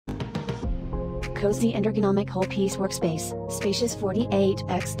cozy and ergonomic whole-piece workspace. Spacious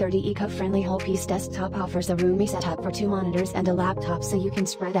 48x30 eco-friendly whole-piece desktop offers a roomy setup for 2 monitors and a laptop so you can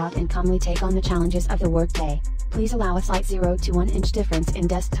spread out and calmly take on the challenges of the workday. Please allow a slight 0 to 1 inch difference in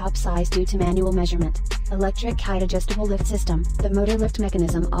desktop size due to manual measurement. Electric height adjustable lift system. The motor lift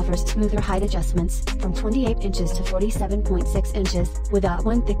mechanism offers smoother height adjustments, from 28 inches to 47.6 inches, without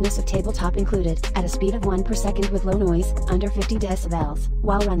one thickness of tabletop included, at a speed of 1 per second with low noise, under 50 decibels,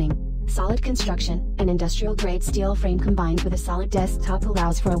 while running. Solid construction, an industrial-grade steel frame combined with a solid desktop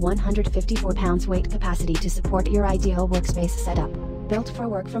allows for a 154 pounds weight capacity to support your ideal workspace setup. Built for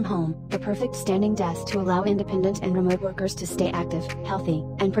work from home, the perfect standing desk to allow independent and remote workers to stay active, healthy,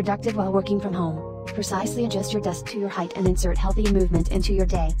 and productive while working from home. Precisely adjust your desk to your height and insert healthy movement into your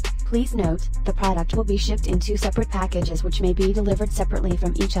day. Please note, the product will be shipped in 2 separate packages which may be delivered separately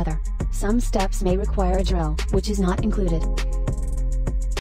from each other. Some steps may require a drill, which is not included.